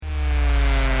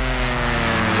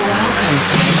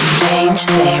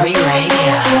Exchange Theory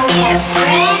Radio. Get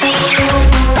ready.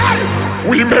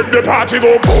 We make the party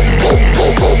go boom, boom,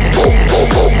 boom, boom, boom,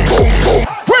 boom, boom, boom, boom.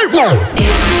 Wait, whoa!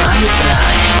 It's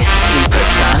mind-blowing,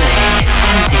 supersonic,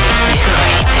 and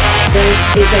invigorating. This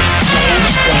is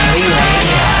Exchange Theory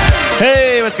Radio.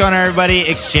 Hey, what's going on, everybody?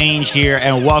 Exchange here,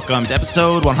 and welcome to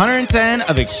episode 110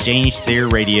 of Exchange Theory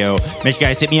Radio. Make sure you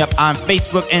guys hit me up on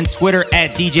Facebook and Twitter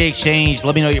at DJ Exchange.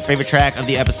 Let me know what your favorite track of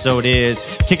the episode is.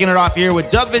 Kicking it off here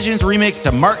with DubVision's remix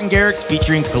to Martin Garrix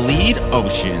featuring Khalid,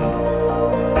 Ocean.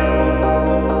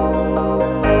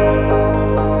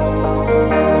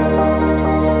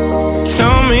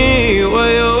 Tell me what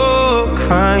you're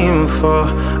crying for.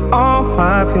 I'll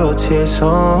wipe your tears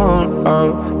on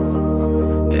up.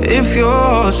 If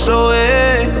you're so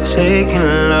taking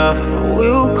love,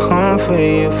 we'll come for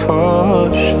you for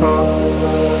sure.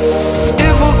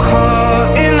 If we're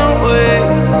caught in a wave,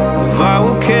 I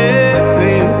will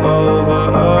carry you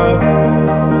over.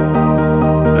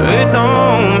 It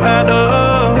don't matter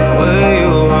where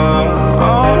you are,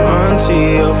 I'll run to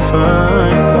your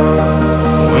front door.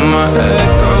 When my head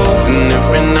goes in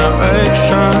different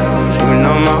directions, you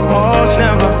know my heart's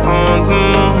never on the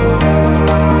move.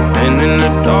 And in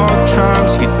the dark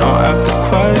times, you don't have to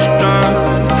question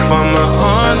if I'm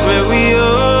on where we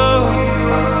are.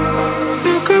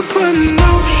 You could put an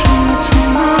ocean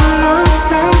between our love.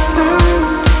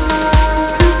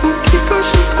 It will keep us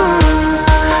apart.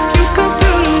 You could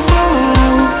build a wall, I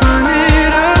will burn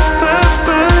it up,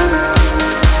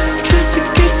 just to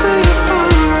get to your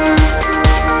heart.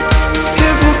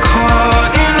 If we're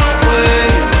caught in a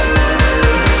wave,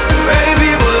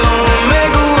 baby, we'll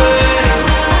make a way.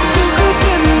 You could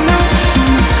put an ocean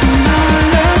between our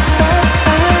love.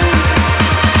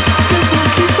 It will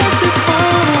keep us apart.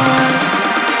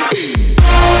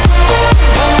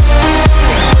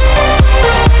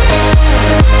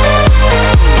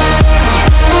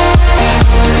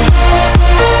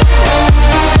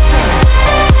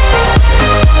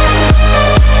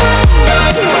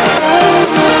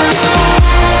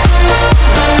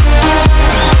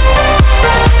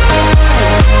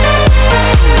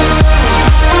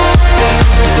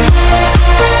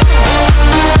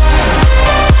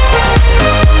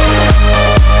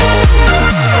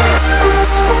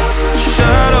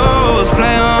 Shadows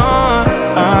play on,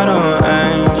 I don't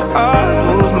aim. I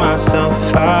lose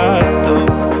myself, I do.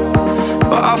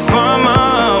 But I find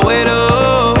my way to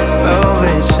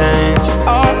velvet change.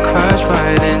 I'll crash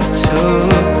right into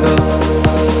you.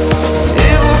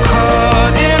 If we're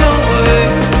caught in a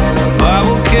wave, I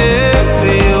will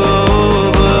carry you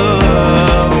over.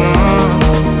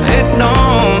 It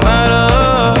don't matter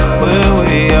where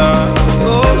we are,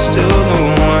 you're still the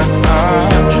one I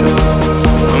choose.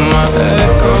 When my head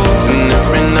goes in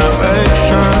different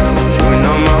directions, you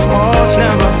know my heart's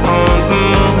never on the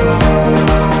move.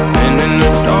 And in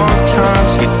the dark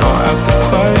times, you don't have to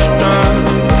question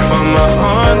if I'm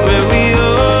on where we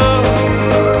are.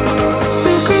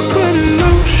 You could put an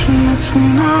ocean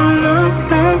between our love.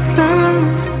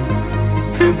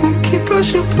 It won't keep us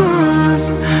apart.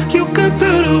 You could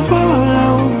build a wall, I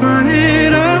will burn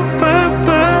it up,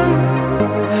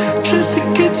 just to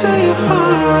get to your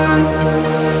heart.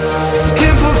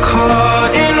 If we're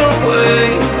caught in a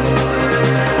wave,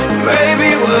 baby,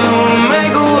 we'll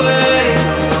make a way.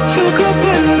 You could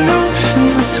put an ocean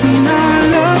between our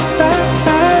love.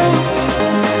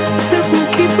 It will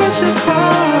keep us apart.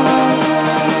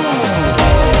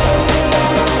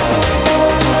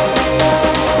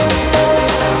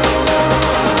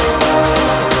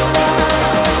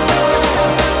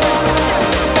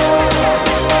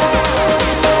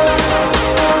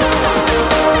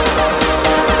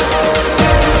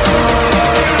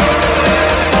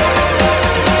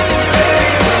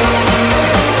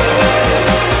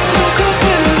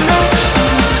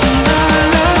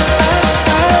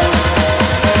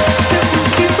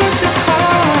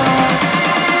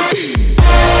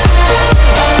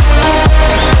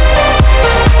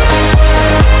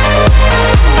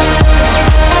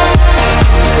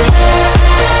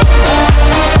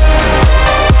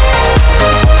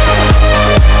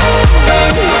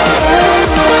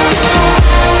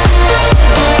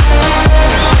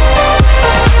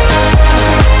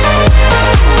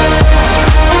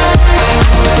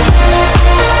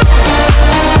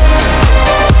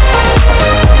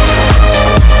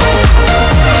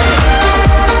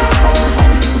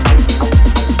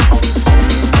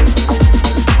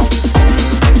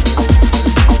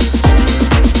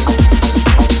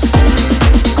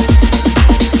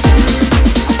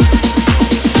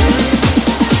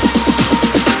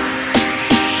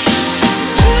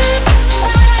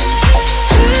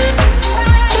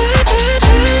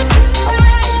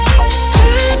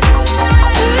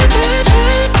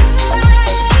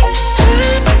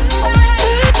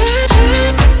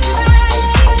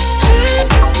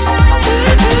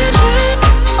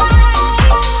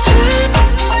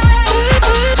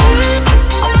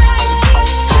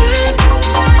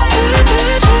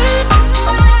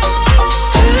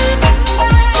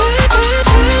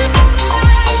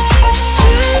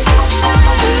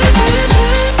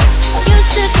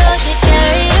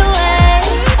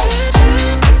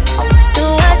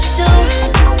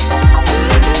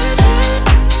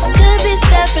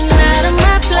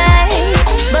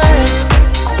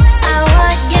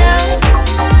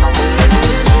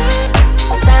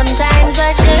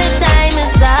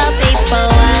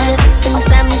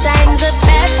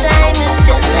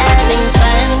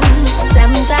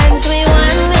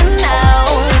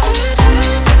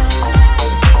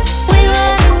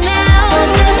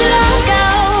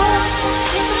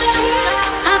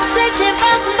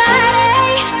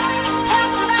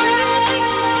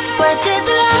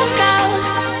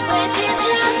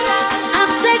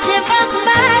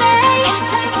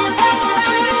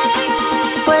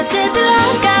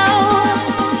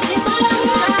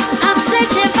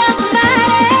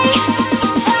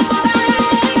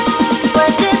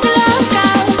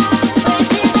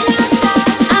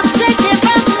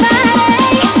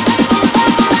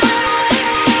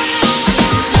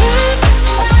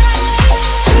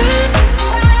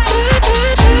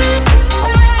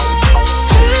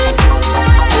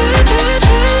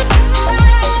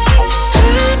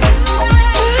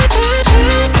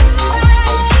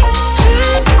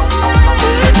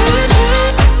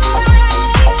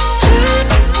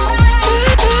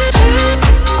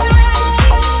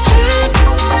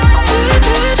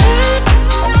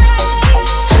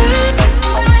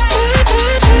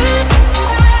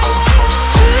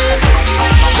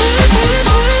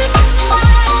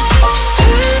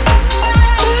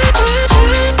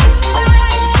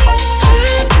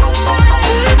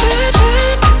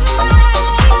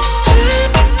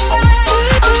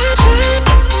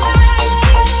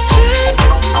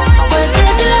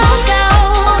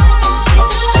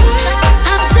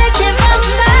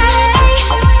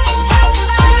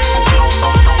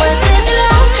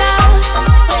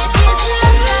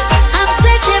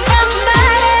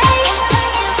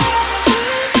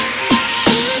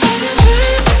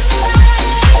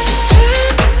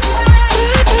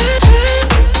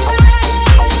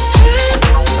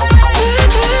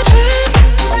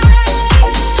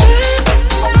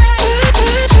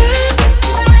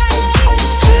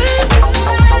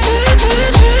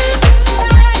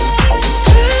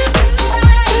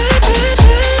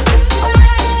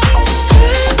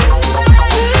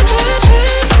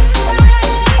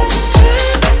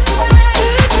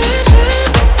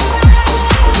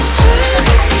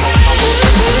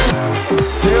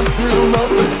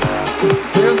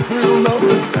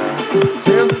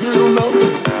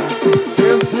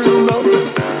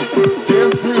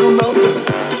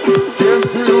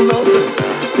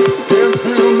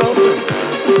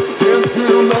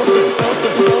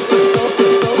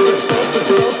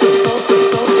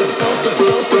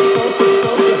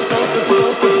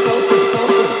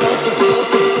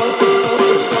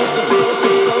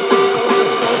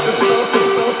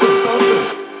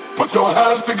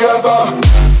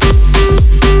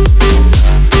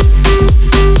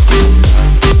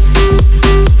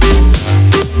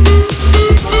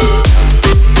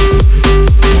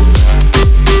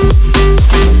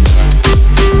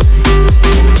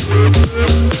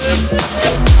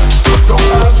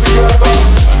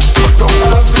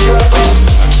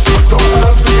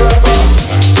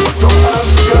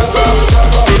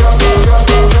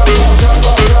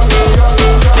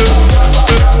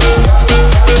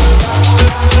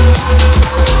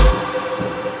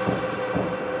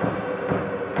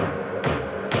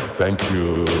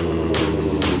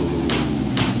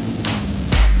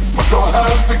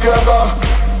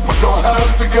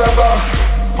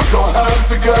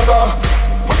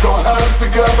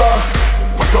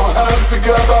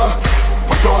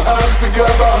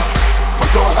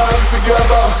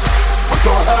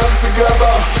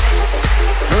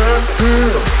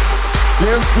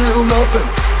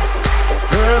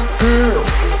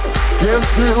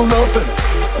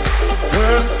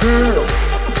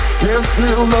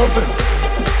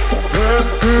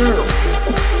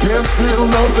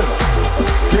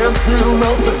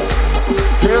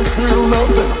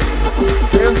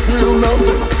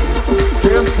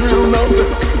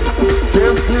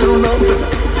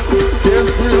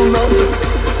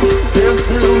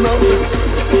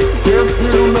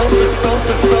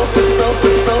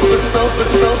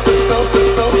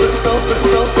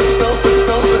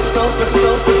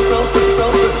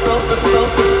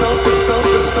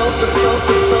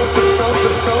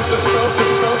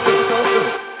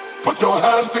 Put your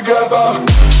hands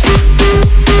together.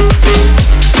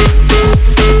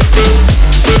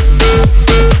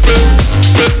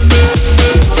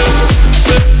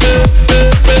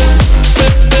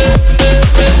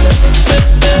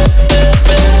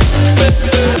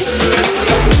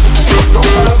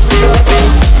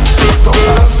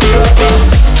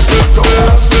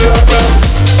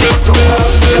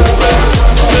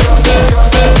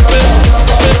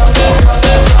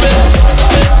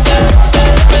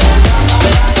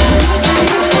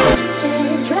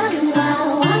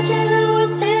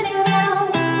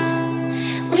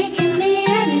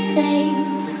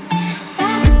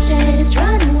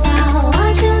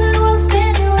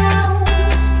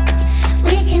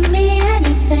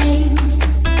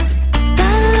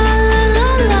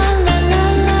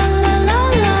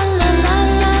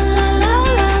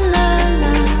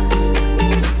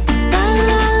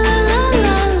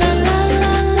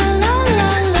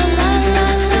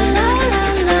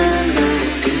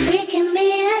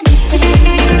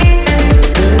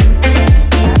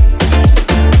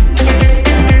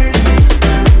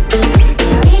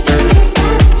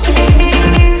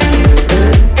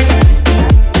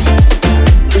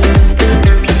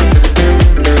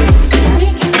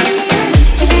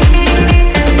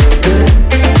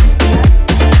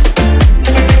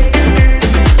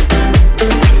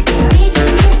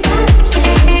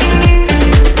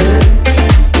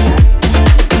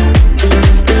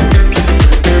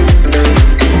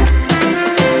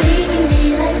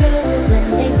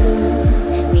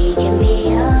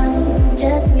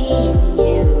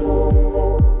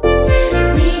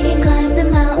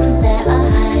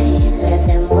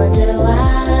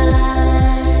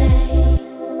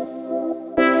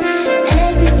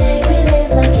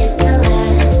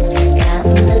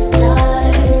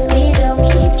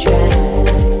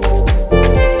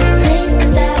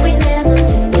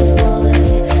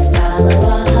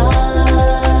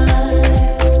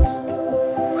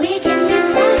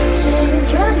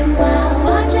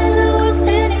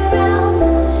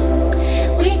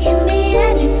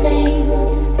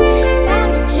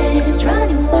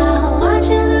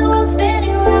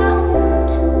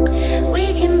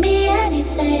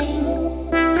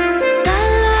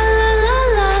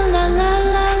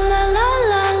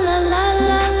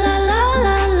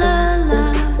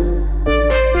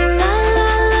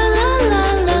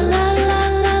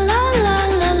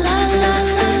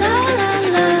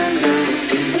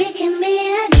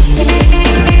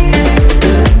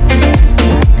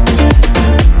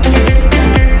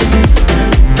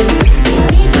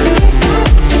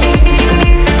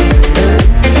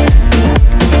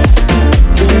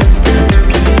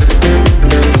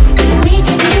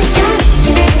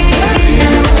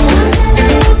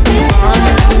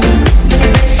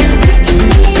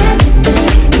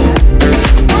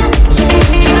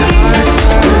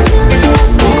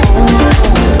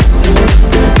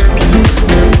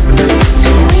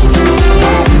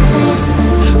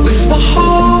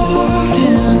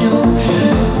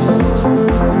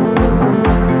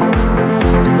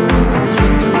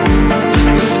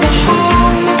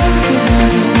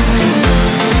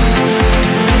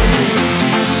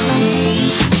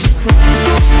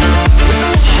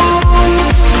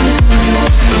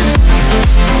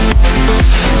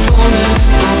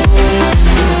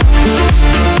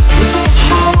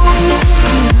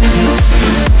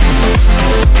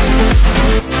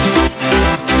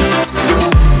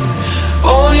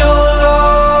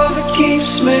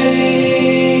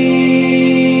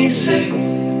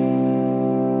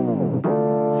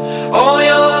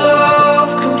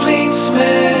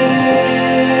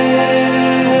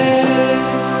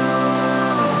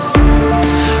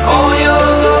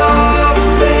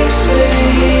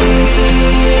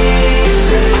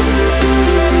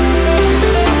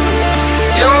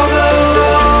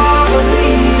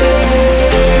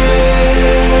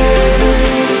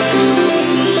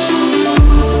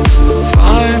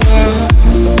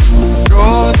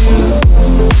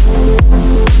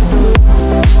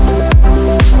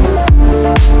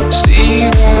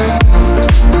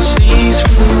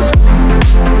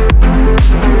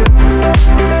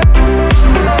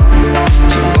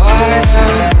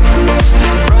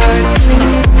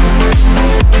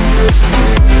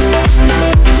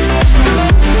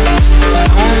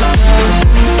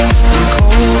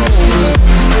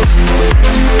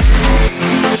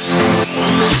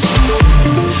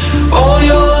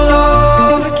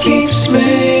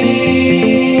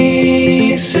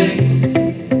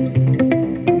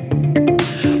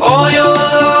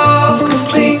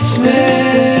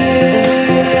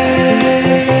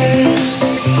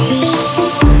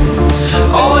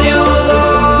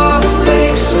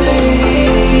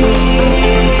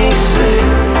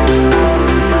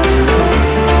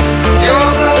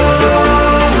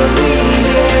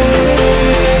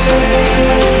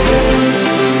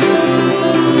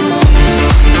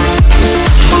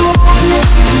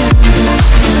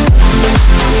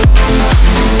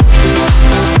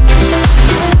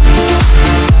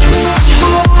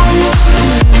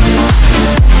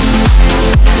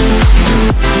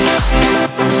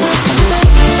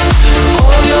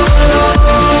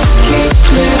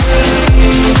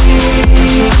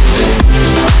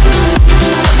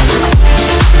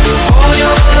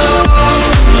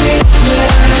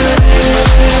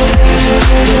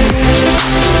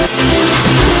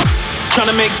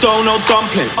 dough, no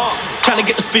dumpling. Tryna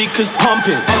get the speakers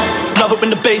pumping. Love it when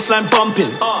the bassline bumping.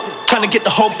 Tryna get the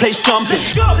whole place jumping.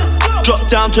 Drop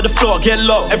down to the floor, get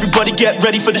low. Everybody get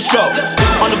ready for the show.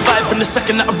 On the vibe from the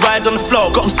second that I ride on the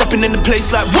floor. Got 'em stepping in the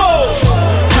place like whoa.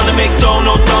 Tryna make dough,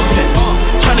 no dumpling.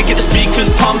 Tryna get the speakers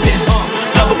pumping.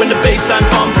 Love it when the bassline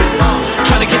bumping.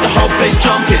 Tryna get the whole place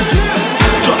jumping.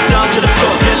 Drop down to the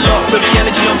floor, get low. Feel the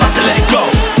energy, I'm about to let it go.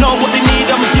 Know what they need,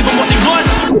 I'ma give 'em what they want.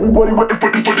 Everybody waiting for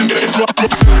the dance.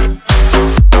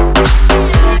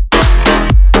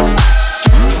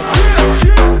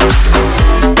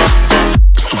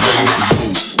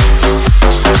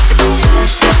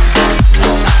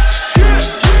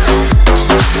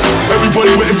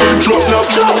 Everybody waiting for the drop now.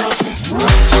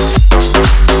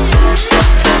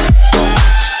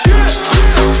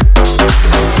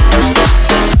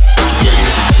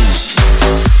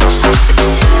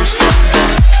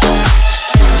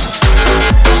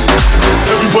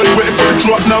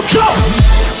 Drop now, drop.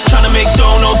 Tryna make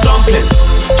dough, no dumpling.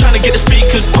 Tryna get the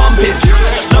speakers pumping.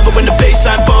 Love it when the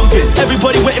bassline bumping.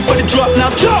 Everybody waiting for the drop now,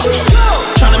 drop.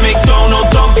 Tryna make dough, no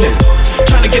dumpling.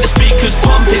 Tryna get the speakers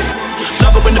pumping.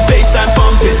 Love it when the bassline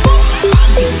bumping.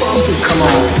 Come on.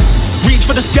 Reach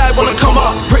for the sky when I come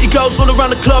up. Pretty girls all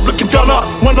around the club looking done up.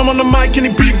 When I'm on the mic and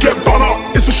the beat get bun up.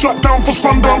 It's a shut down for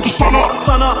sundown to sun up.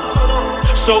 Sun up.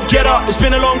 So get up, it's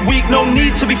been a long week, no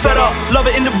need to be fed up. Love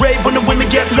it in the rave when the women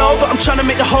get low, but I'm trying to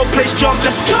make the whole place jump,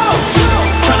 let's go!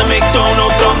 Trying to make dough, no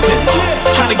dumpling.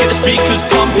 Trying to get the speakers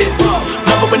pumping.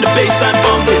 Love it when the bassline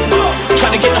bumping.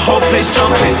 Trying to get the whole place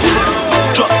jumping.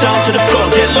 Drop down to the floor,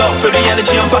 get low. Feel the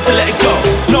energy, I'm about to let it go.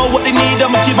 Know what they need,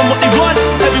 I'ma give them what they want.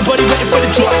 Everybody waiting for the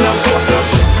drop now, drop now.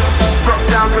 Drop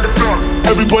down to the floor.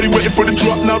 Everybody waiting for the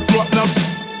drop now, drop now.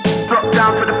 Drop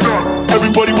down to the floor.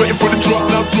 Everybody waiting for the drop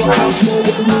now, drop now.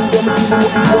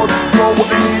 Know what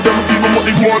they need, I'ma give them what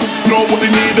they want. Know what they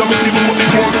need, I'ma give them what they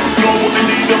want. Know what they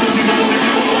need, I'ma give them what they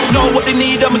want. Know what they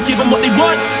need, I'ma give them what they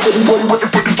want. Everybody waiting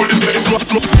for the drop,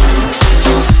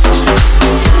 drop.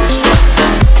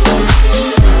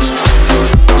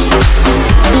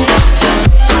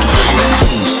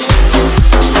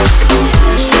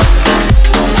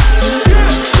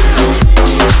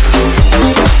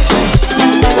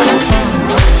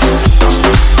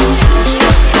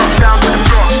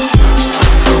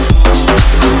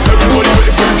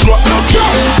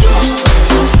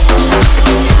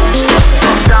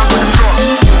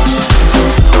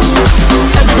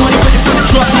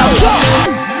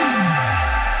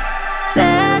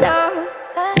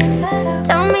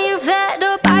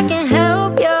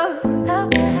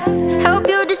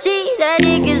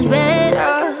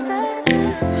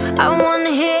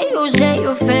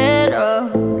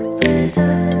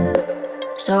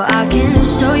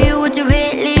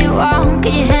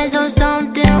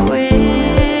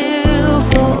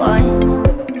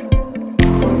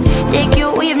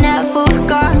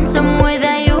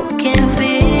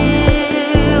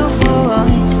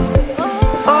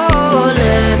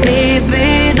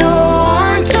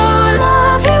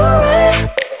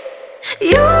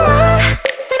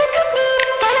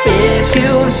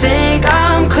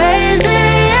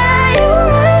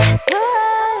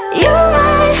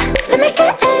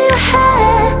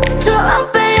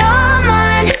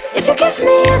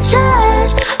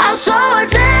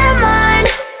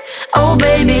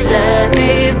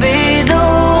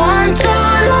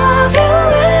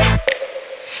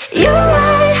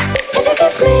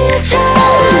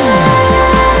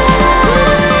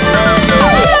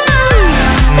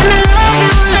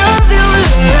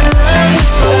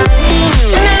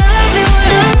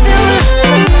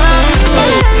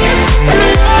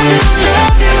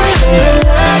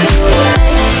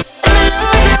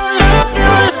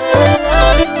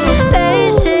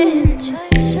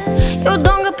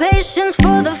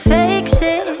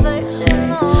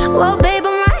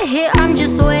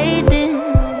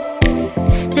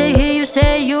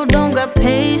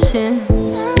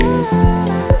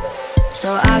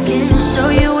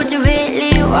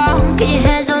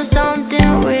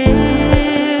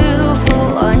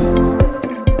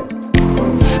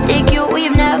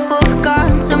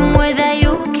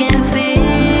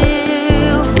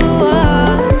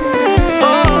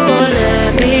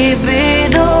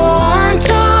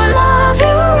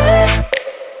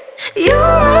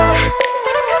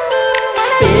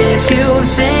 If you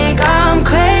think I'm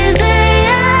crazy,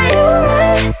 yeah, you're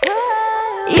right.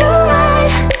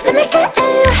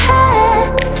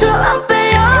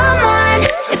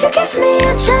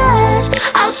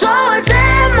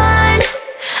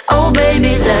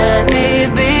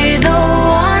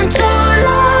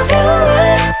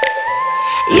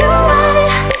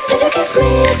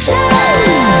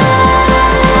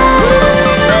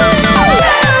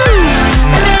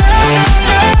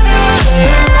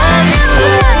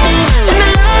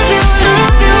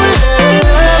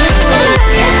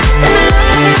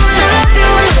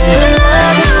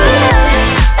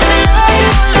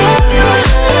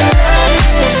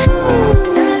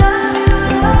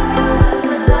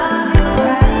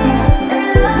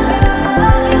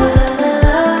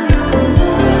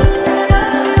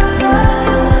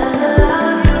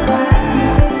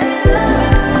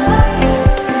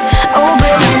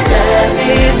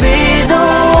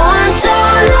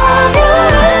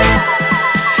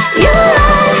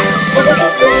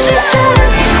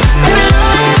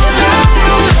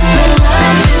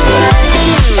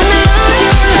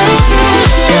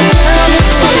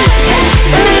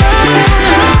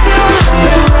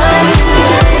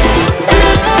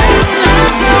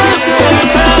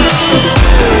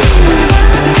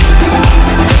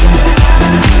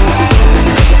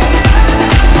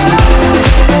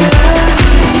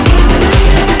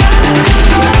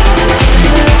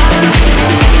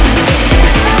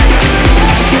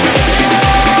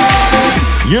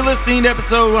 You're listening to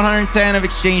episode 110 of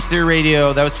Exchange Theory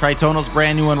Radio. That was Tritonal's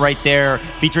brand new one right there,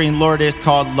 featuring Lourdes,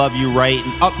 called Love You Right.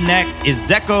 And up next is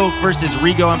Zeko versus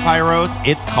Rigo and Pyros.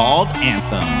 It's called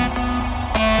Anthem.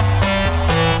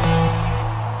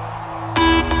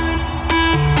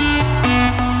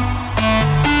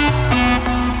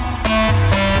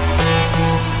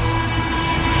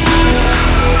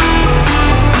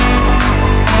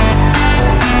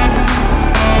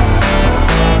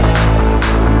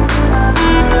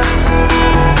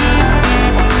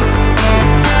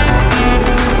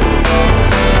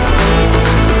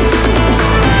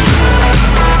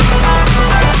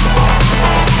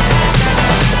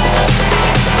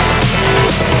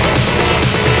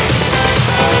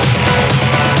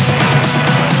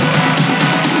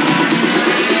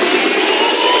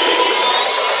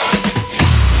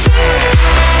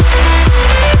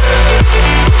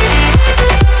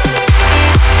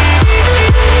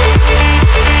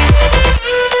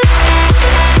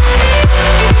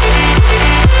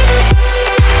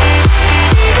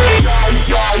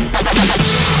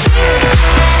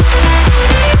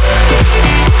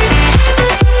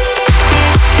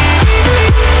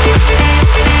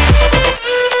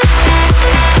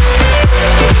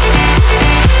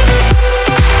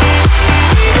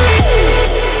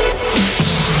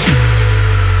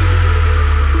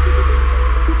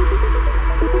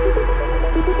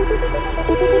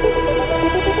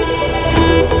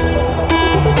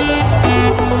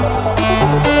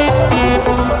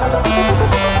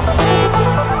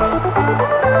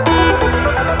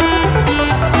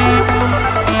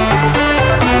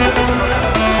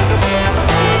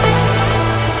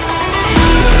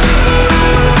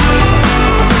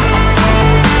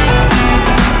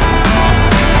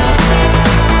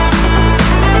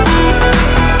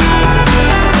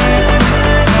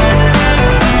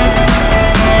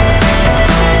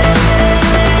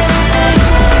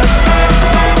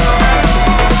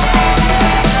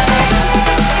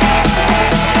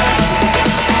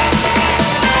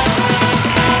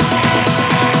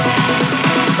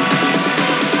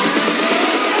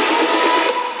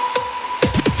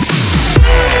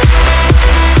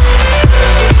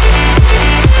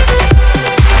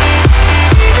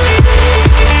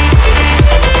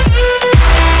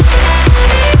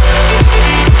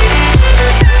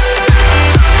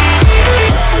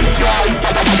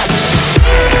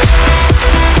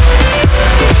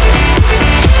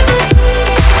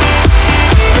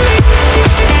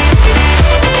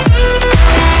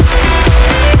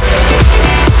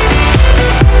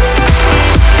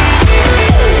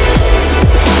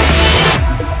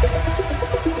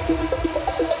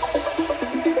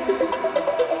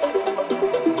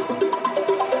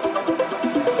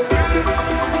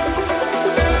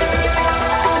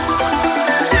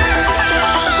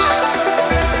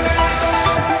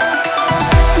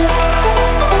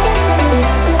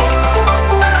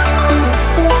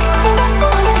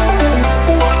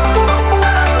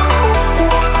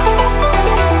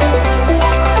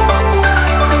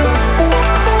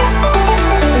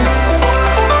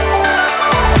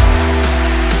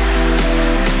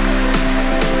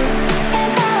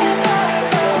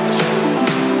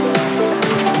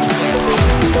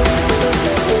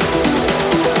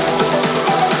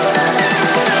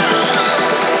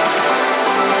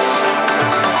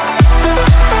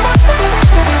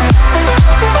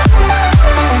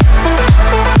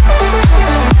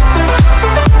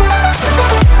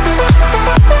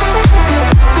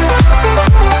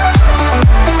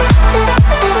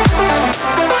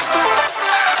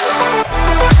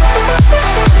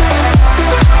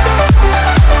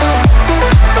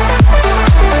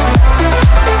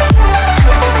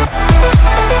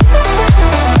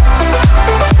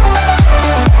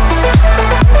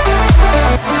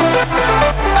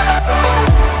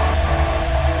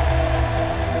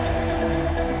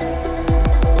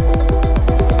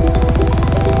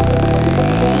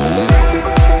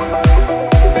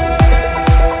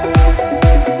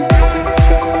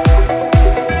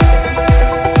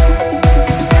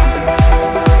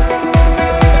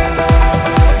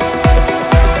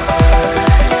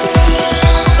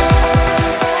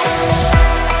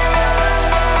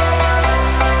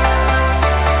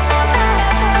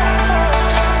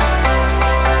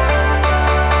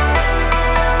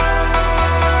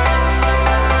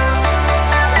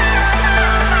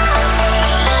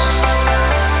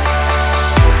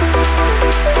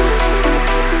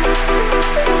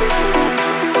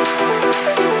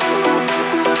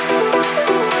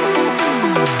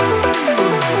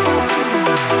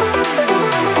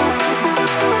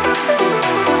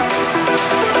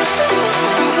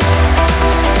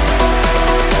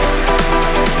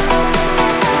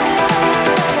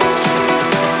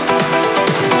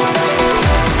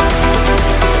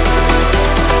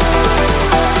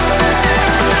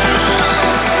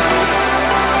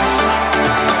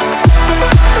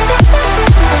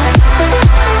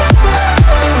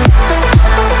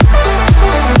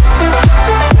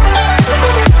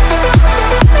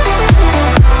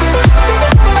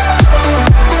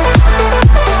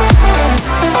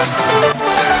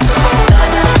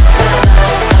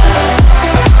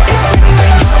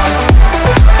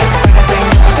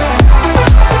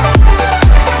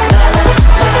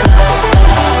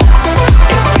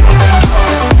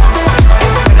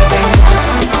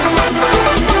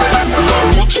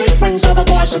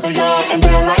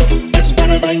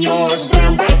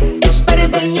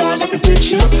 than yours, I can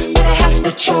teach you. But I have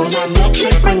to show my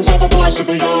milkshake brings all the boys to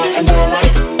the yard, and they're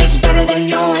right. It's better than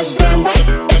yours, damn right.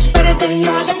 It's better than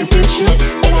yours, I can teach you.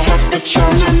 But I have to show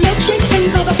my milkshake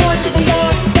brings all the boys to the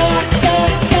yard,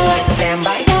 damn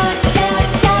right.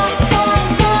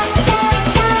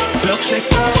 Milkshake.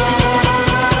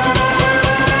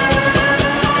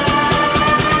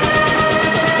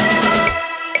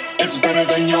 It's better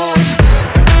than yours.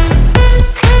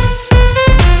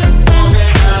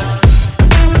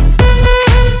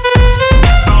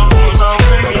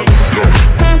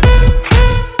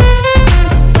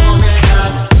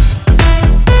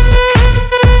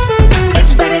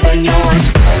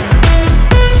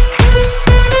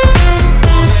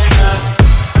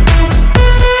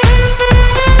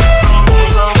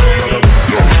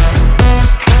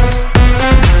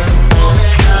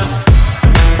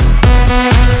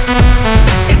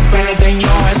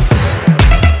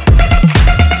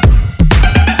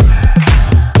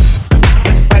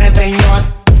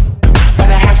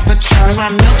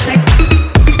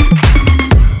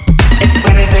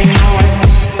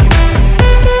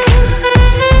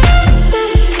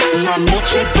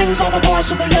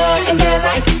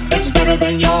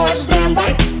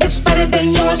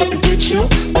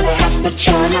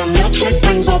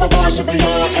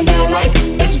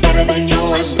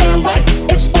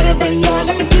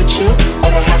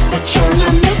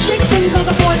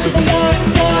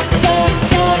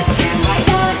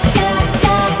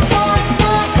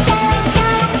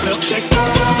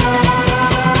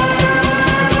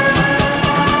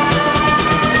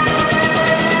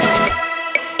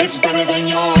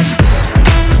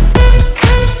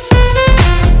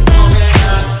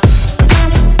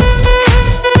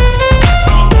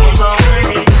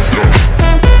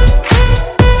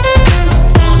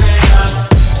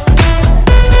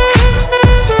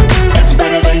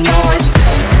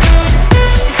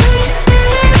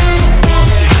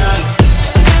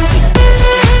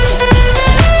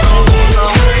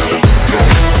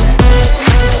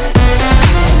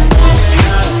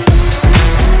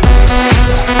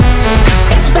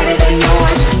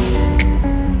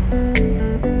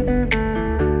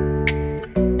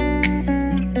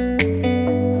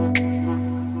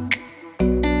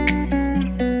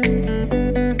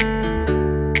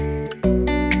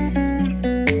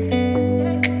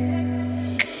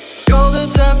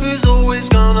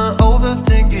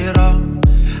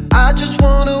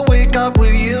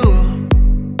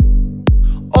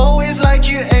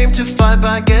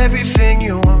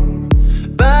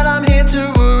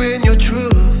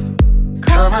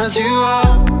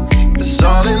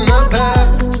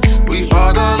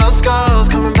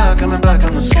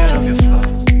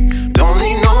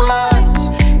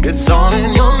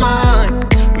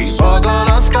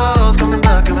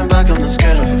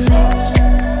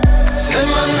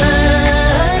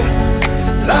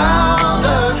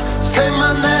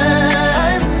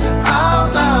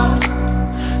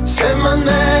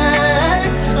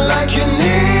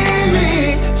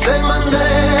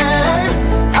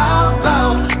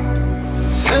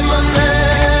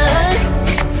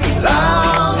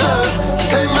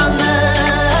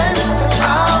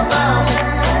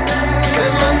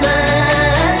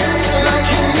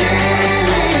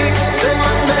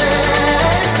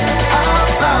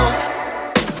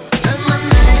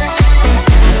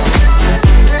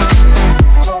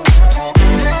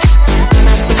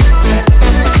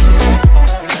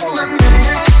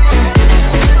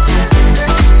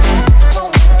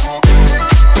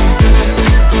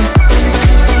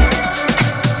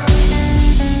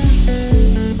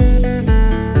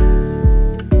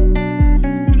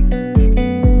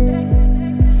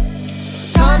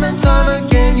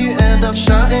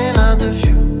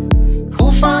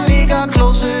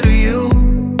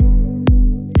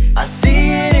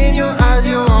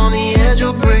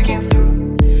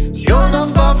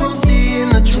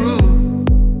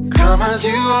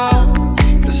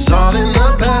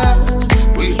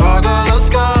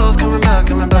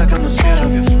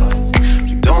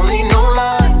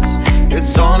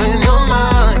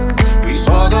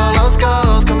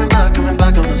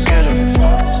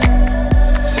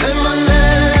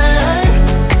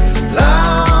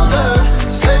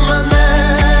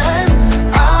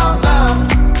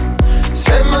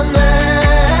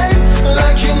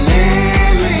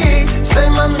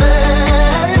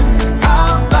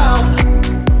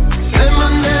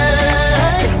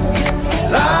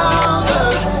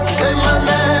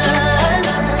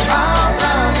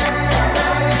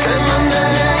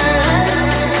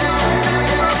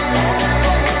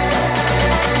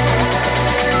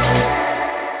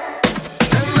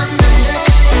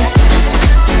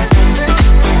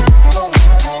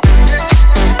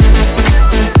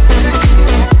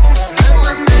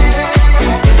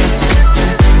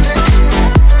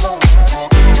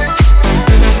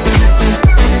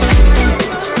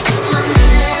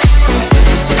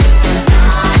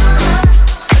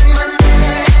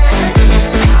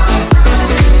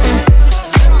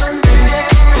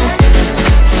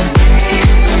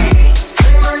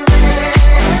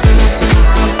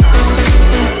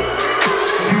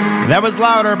 That was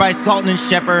Louder by Sultan and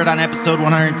Shepard on episode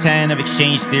 110 of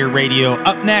Exchange Theory Radio.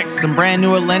 Up next, some brand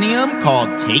new Millennium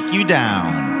called Take You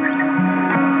Down.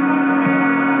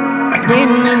 I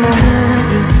didn't mean to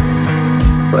hurt you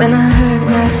when I hurt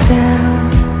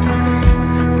myself.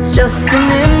 It's just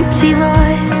an empty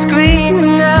voice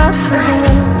screaming out for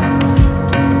help.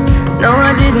 No,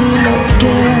 I didn't mean to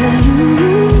scare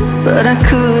you, but I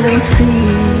couldn't see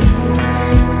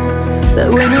that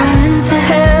when I went to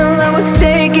hell, I was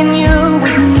taking you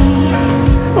with me.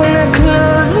 When I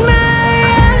close my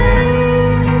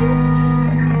eyes,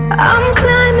 I'm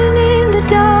climbing in the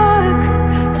dark,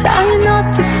 trying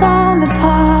not to fall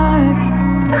apart.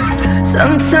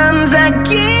 Sometimes I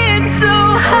get so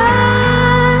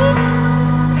high,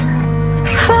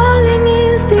 falling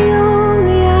is the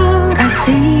only out I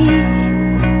see.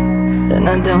 And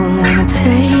I don't wanna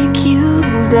take you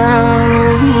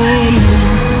down with me.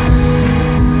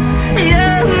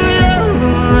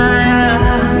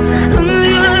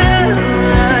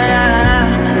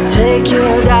 Take you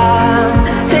down,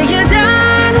 take you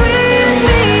down with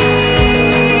me.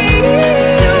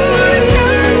 Don't wanna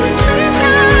turn you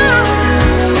down,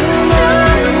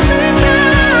 turn you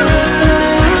down,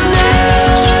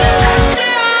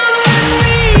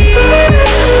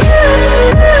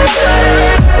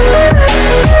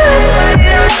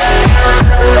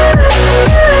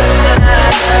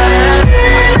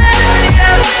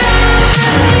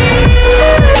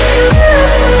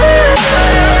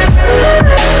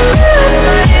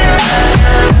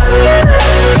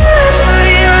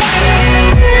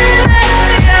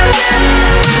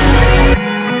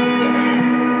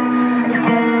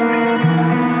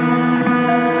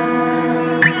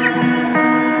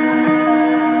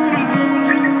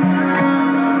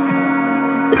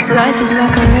 This life is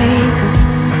like a razor,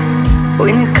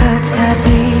 when it cuts I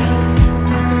bleed.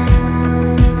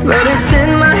 But it's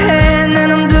in my hand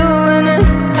and I'm doing it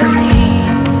to me.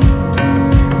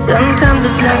 Sometimes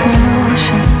it's like an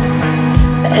ocean,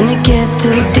 and it gets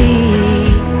too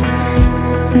deep.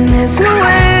 And there's no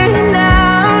way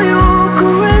now you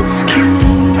can rescue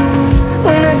me.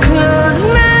 When I close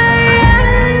my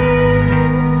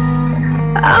eyes,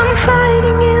 I'm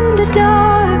fighting in the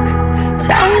dark,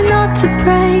 trying not to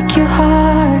break your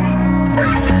heart.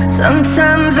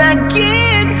 Sometimes I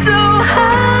get so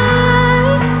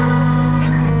high,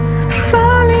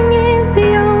 falling is the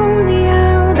only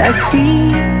out I see.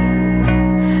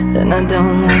 Then I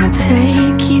don't wanna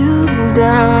take you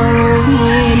down with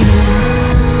me.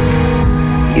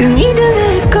 You need to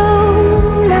let go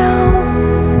now,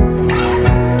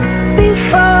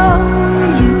 before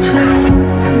you drown.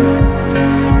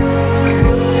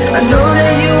 I know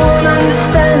that you won't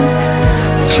understand,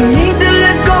 but you need to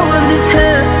let go of this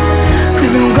hand,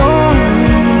 'cause I'm going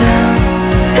down,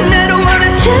 and I don't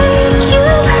wanna take you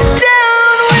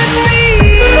down with me.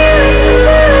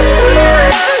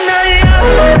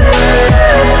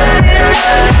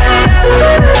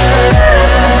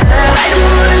 I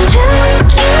don't wanna take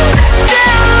you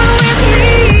down with me.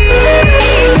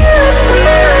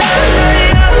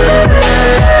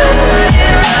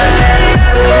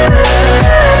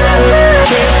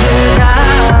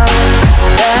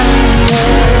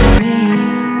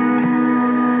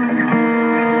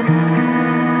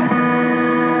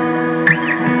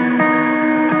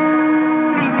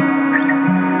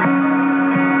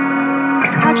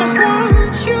 I just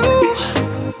want you.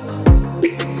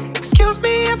 Excuse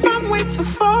me if I'm way too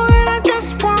forward. I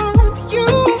just want you,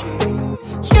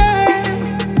 yeah.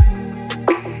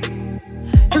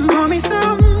 And pour me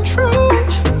some truth.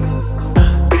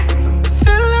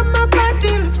 Fill up my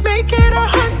body, let's make it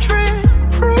 100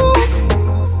 proof,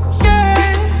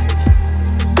 yeah.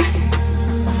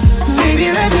 Maybe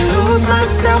let me lose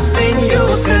myself in you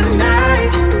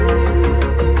tonight,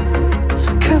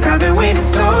 'cause I've been waiting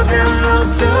so damn long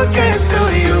to get to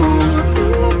you.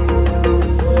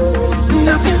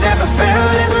 Nothing's ever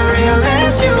felt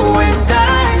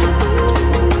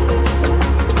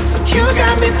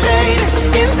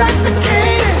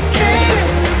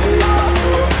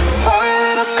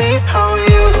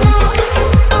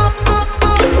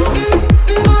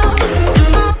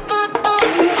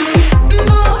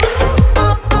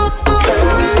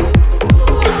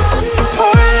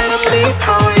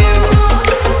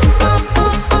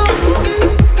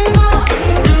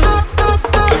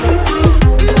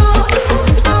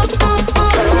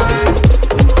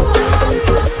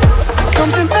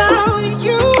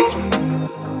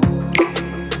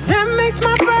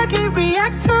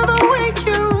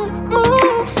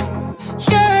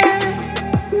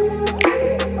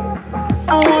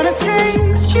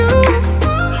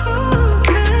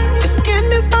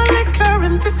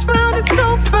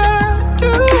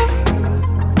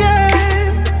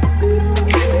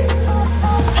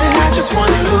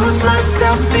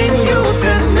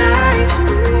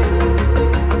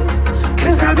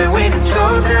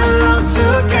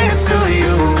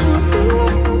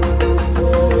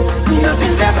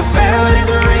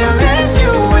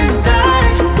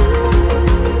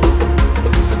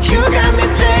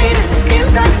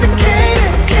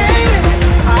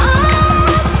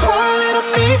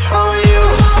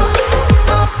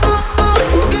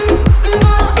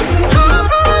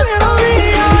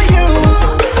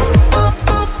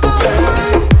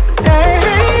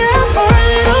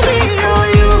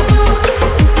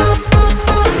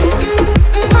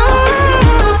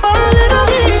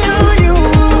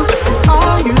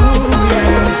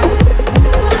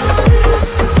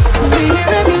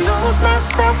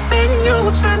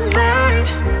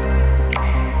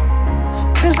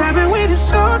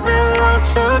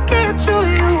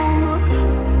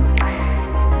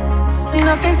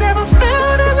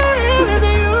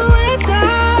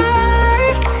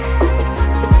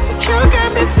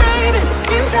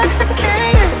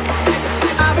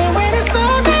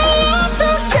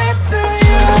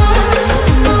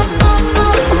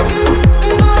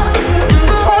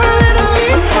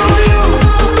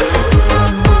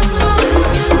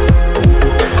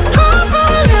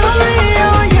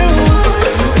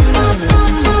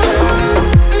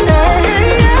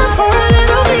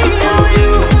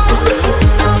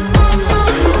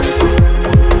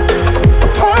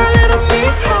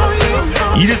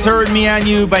You just heard Me On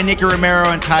You by Nicky Romero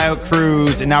and Tayo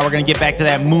Cruz. And now we're going to get back to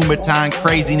that Moombahton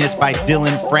craziness by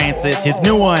Dylan Francis. His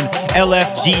new one,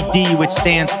 LFGD, which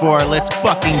stands for Let's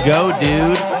Fucking Go,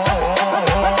 Dude.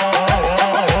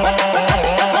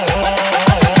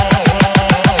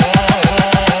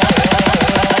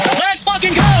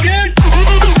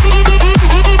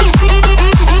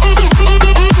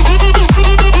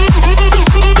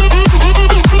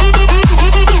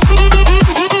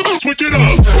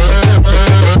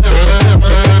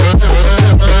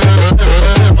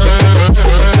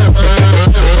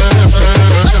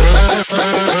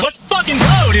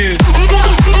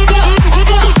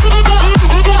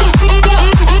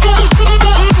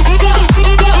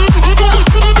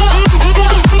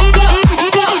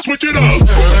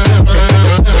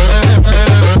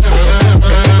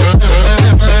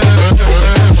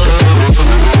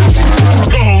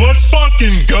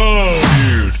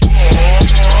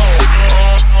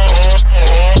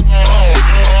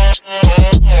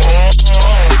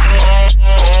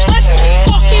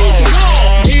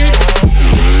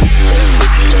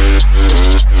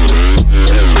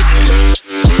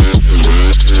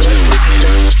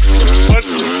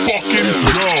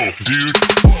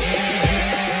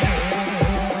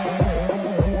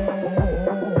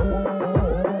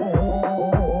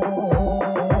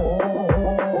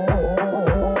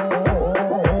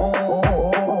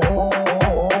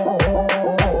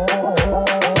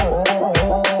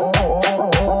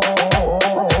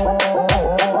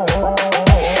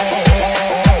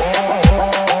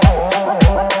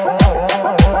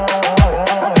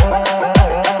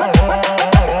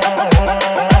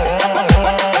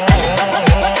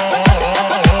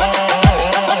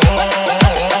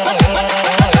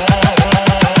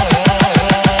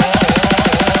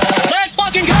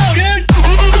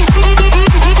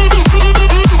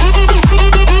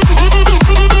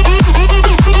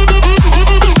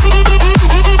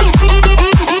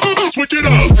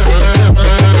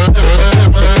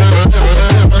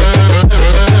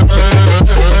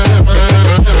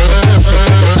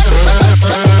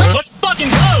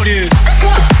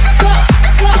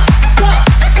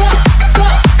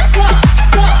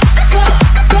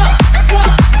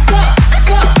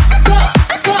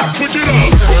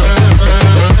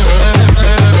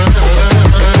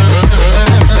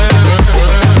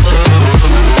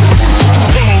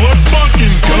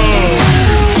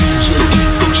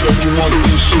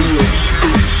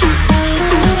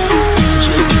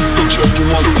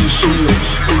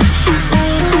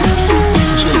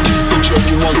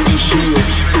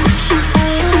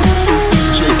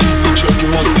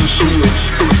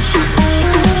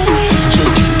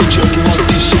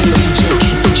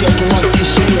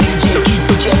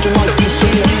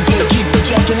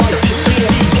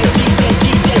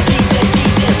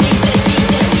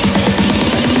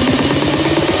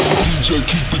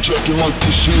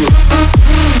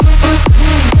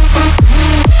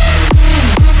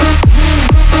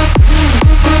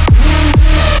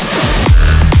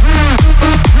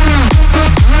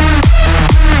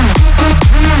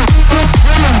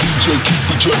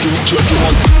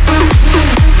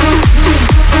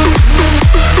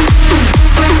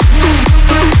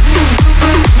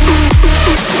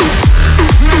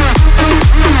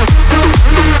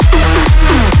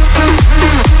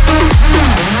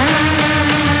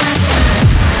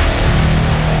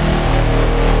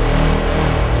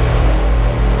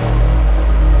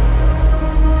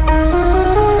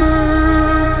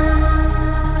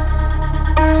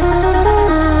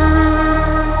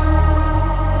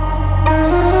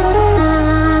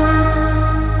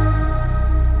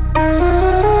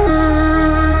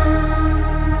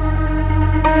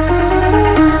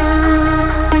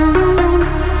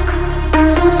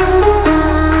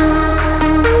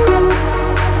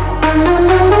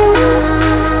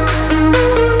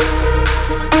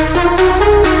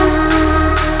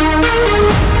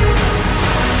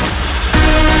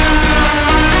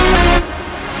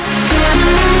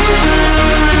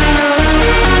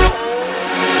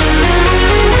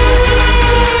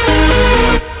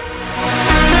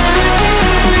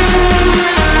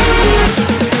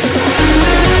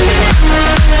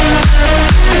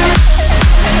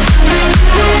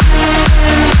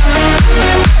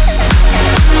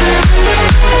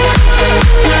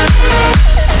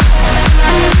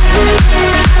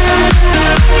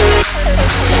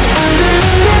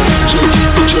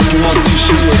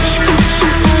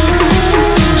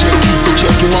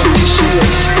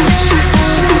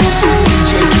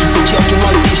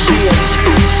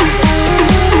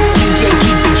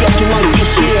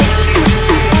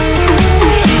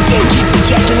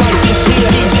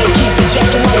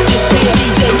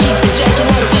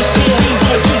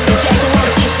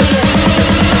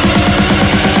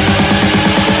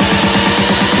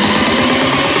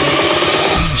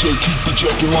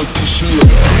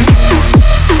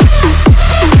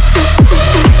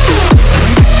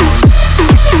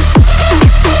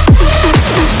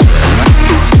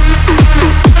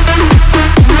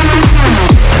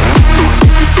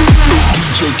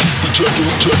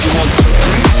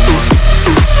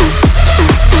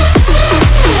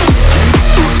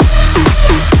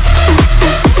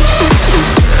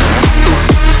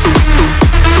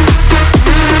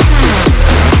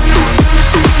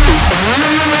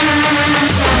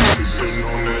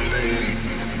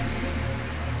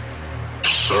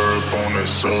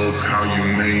 you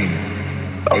mean?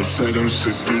 I said I'm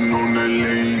sipping on that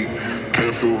lean,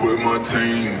 careful with my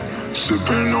team.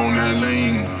 Sipping on that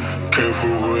lean,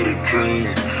 careful with a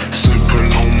dream.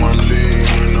 Sipping on my lean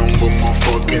and I'm with my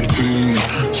fucking team.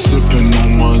 Sipping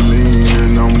on my lean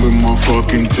and I'm with my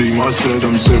fucking team. I said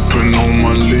I'm sipping on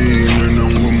my lean and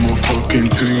I'm with my fucking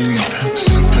team.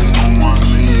 Sipping on my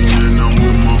lean and I'm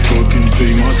with my fucking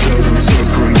team. I said I'm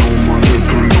sipping on my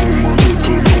lippin' on my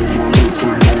lippin' on my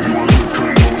lippin' on my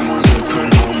lippin' on my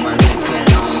lippin' on my lippin' on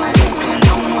my lippin'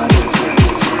 on my lippin'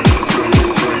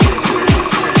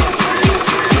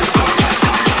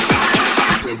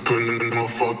 sipping in my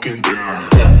fucking sip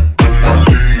on my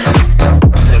lean,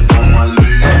 sip on my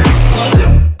lean,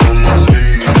 sip on my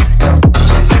lean, sip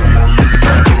on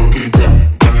my lean,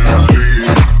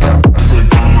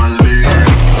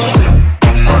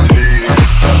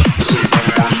 sip on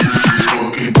my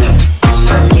lean,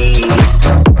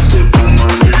 sip on my lean, sip on my lean, sip on my lean, sip on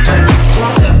my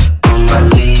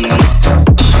lean,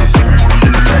 sip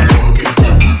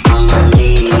on my lean,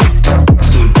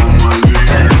 sip on my lean,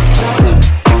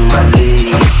 sip on my lean.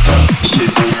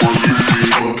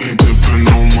 Sipping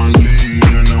on my lean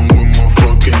and I'm with my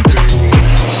fucking team.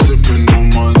 Sipping on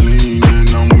my lean and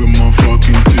I'm with my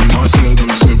fucking team. I said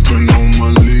I'm sipping on my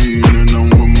lean and I'm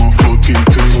with my fucking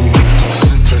team.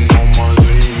 Sipping on my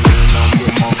lean and I'm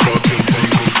with my fucking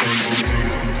team.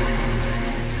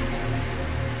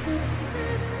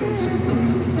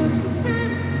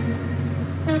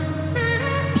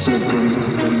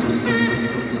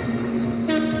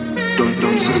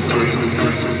 Don't sipping on my sipping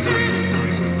on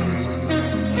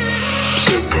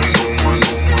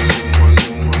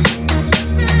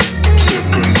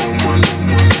my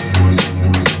sipping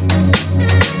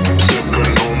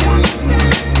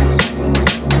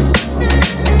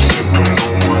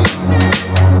on my sipping on my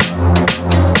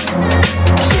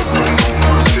sipping on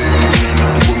my lean and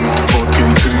I'm with my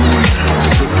fucking team.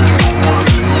 Sipping on my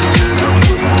lean and I'm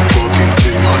with my fucking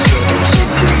team. I said I'm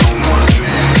sipping on my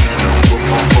lean and I'm with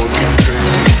my fucking team.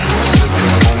 Sipping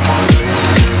on my lean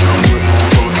and I'm with my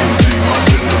fucking team. I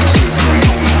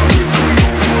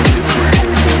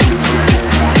said I'm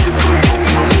sipping on my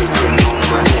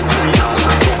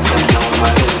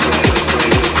lippin' on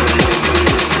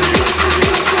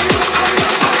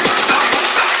my lippin' on my lippin' on my lippin' on my lippin' on my lippin' on my lippin'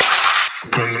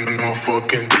 sipping in my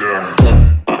fucking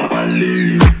my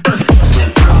lean.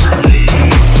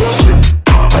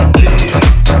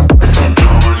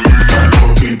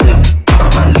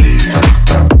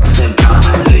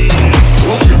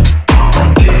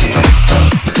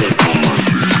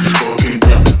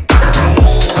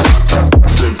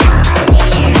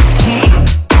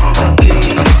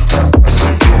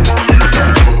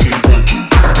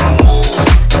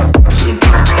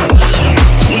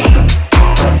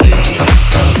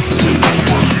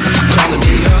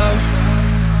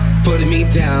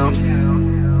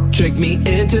 Tricked me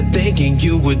into thinking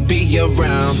you would be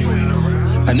around.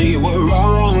 I knew you were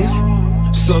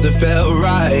wrong, something felt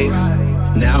right.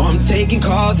 Now I'm taking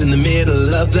calls in the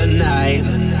middle of the night.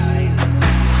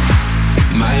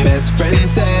 My best friend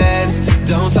said,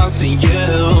 don't talk to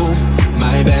you.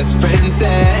 My best friend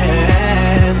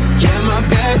said, yeah, my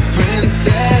best friend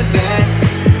said that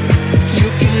you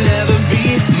can never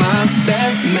be my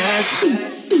best match.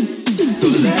 So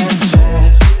let's chat.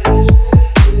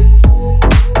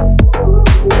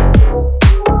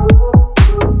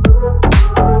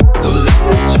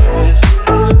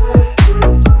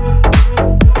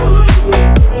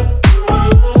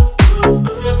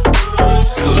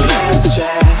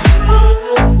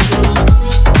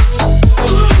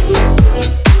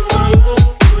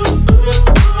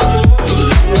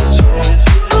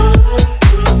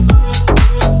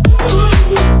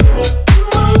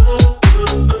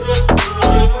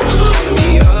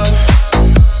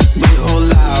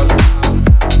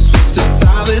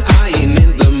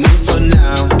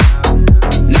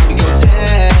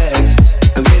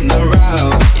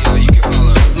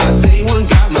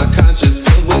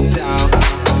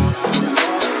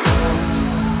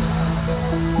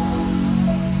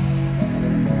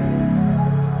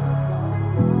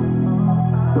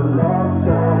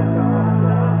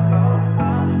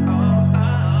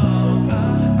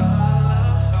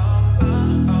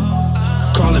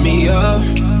 Calling me up,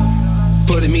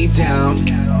 putting me down,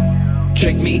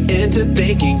 tricked me into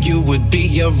thinking you would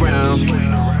be around.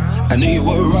 I knew you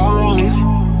were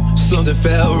wrong, something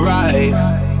felt right.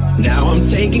 Now I'm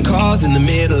taking calls in the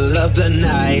middle of the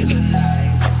night.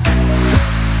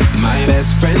 My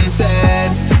best friend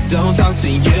said, don't talk to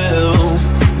you.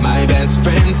 My best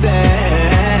friend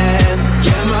said,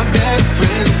 yeah, my best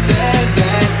friend said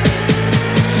that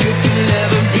you can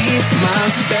never be my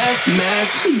best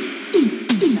match.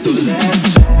 So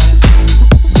let's chat.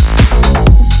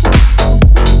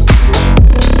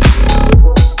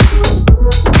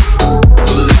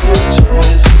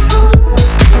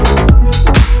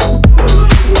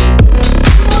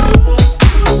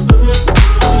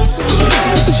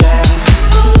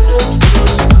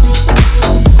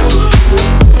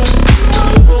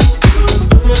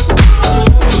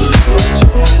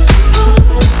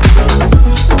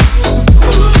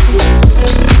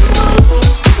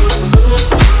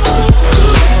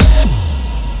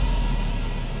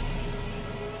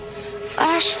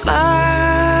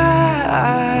 flood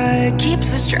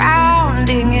keeps us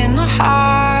drowning in our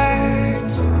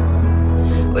hearts.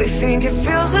 We think it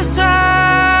fills us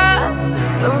up.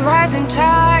 The rising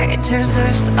tide tears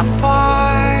us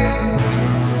apart.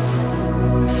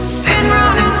 Been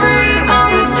running free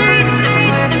on the streets and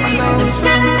we're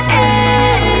closing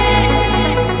in.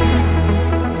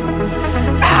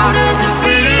 How does it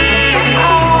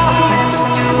feel? Let's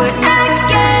do it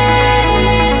again.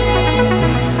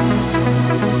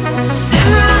 Been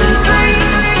running free,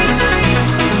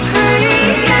 free,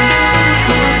 yeah.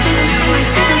 Let's do it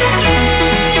again.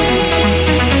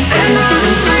 Been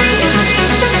running free,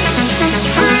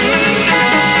 free, yeah.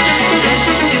 Let's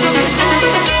do it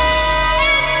again.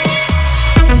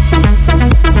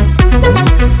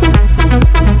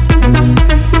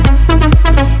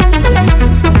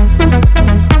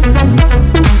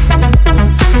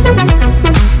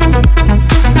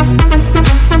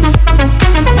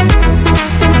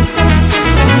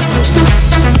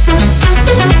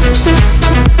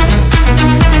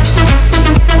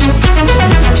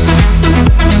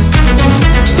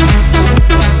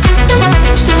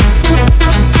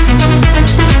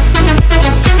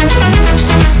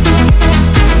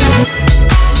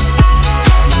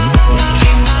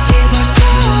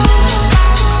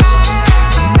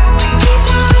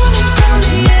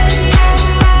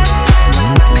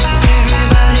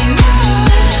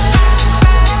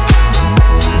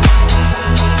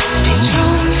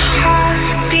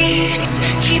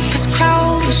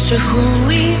 To who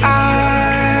we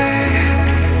are.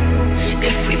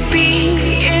 If we be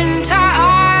in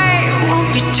time, we'll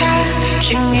be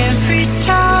touching every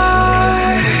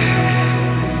star.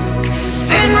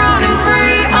 Been running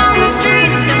free on the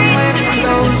streets and we're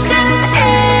closing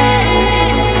in.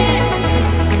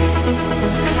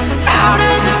 How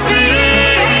does it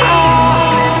feel?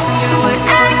 Let's do it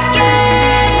again.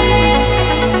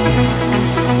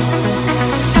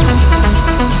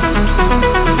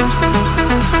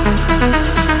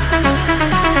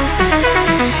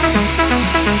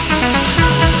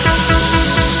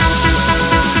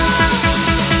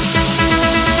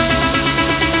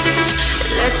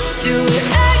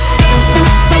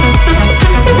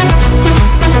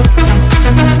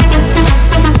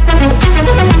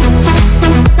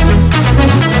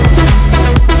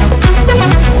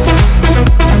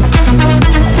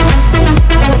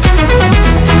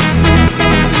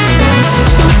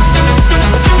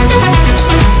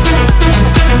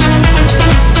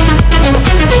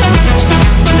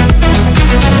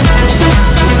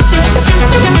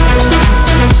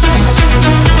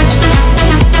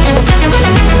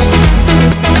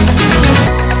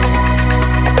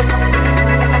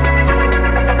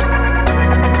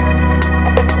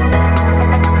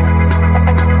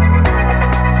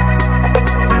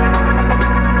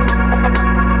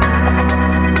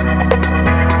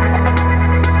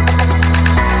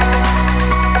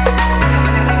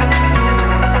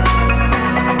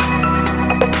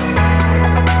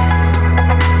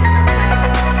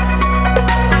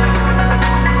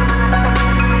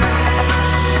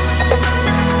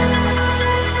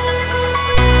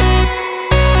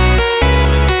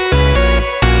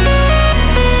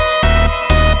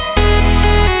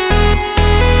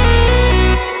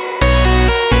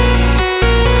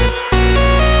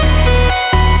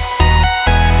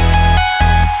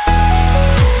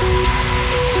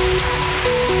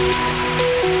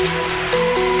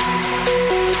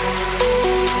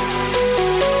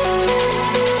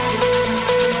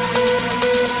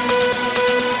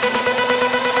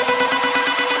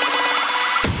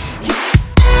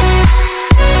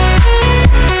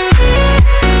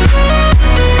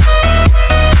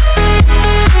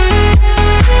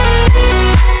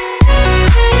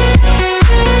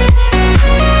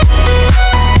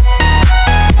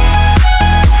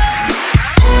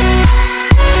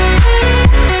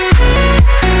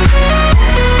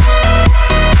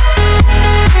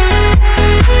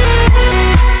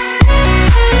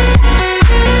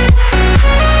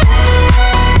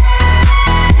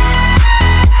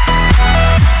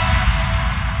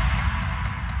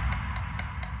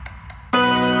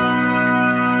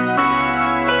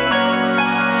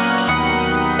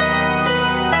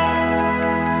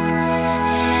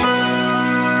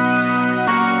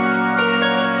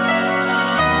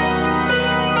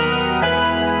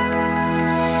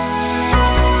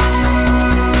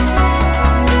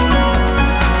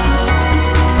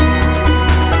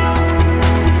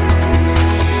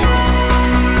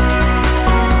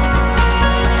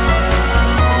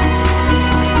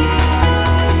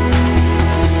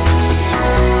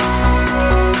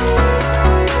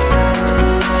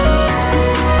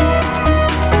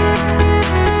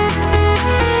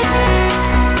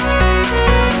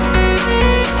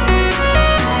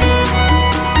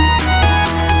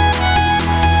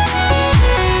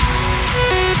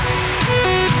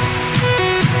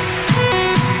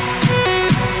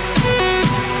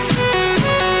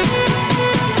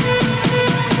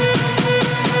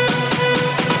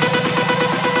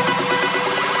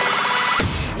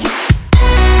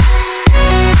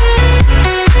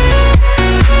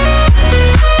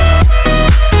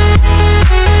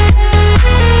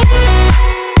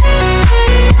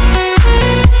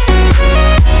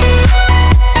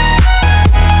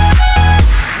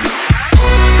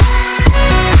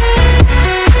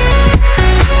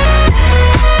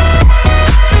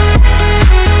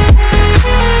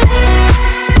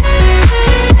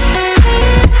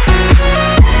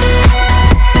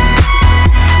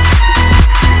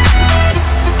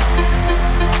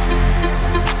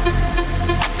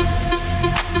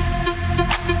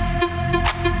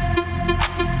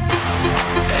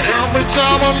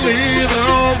 time I need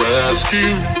a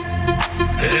rescue,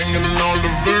 hanging on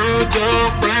the verge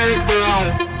of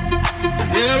breakdown,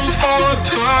 waiting for a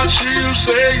touch, you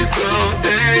save the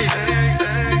day.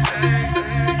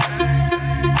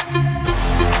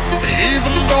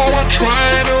 Even though I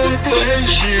try to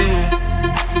replace you,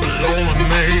 the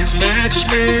loneliness makes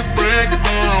me break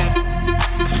down.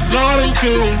 Nothing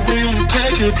could really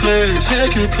take your place,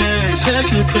 take your place,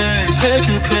 take your place, take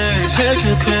your place, take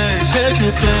your place, take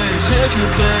your place, take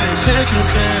your place, take your place, take your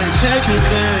place, take your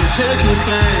place, take your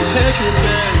place, take your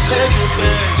place, take your place, take your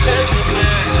place,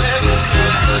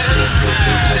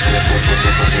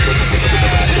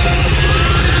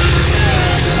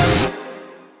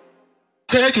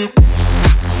 take your place.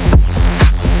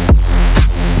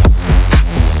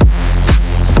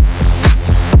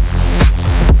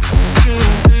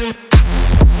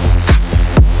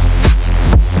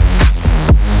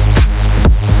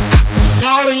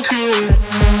 Nothing could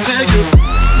take it.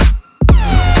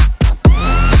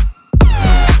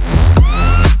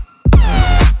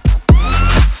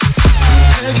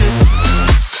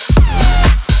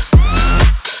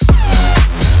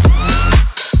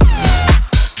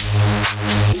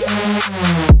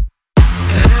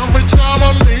 Every time I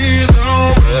need a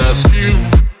rescue,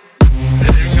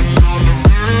 hanging on the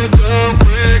verge of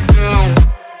breakdown,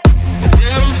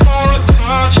 waiting for a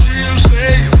touch, you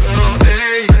save the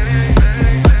day.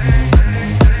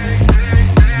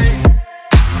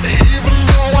 Even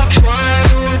though I try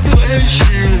to replace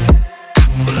you,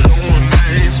 the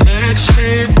loneliness makes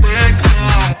me break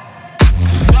down.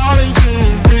 Nothing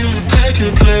could really take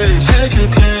your place, take your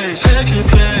place, take your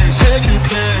place, take your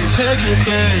place, take your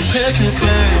place, take your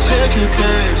place,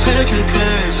 take your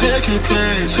place, take your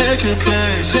place, take your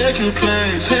place, take your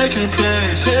place, take your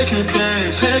place, take your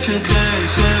place, take your place, take your place,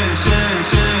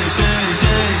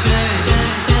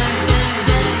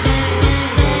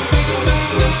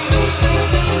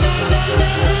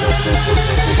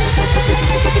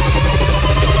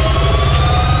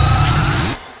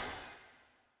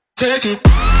 take it.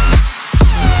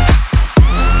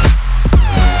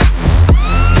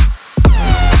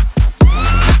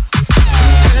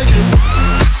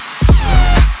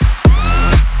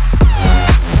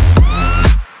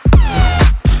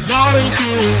 Nothing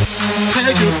could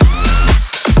take it.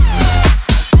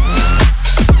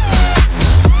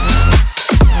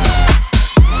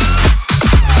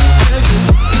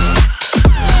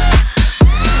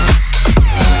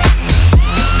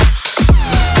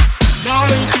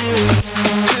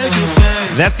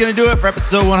 That's going to do it for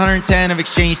episode 110 of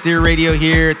Exchange Theory Radio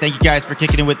here. Thank you guys for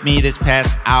kicking it with me this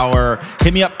past hour.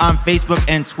 Hit me up on Facebook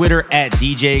and Twitter at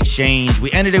DJ Exchange.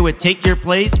 We ended it with Take Your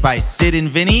Place by Sid and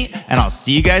Vinny, and I'll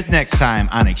see you guys next time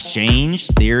on Exchange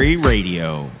Theory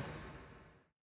Radio.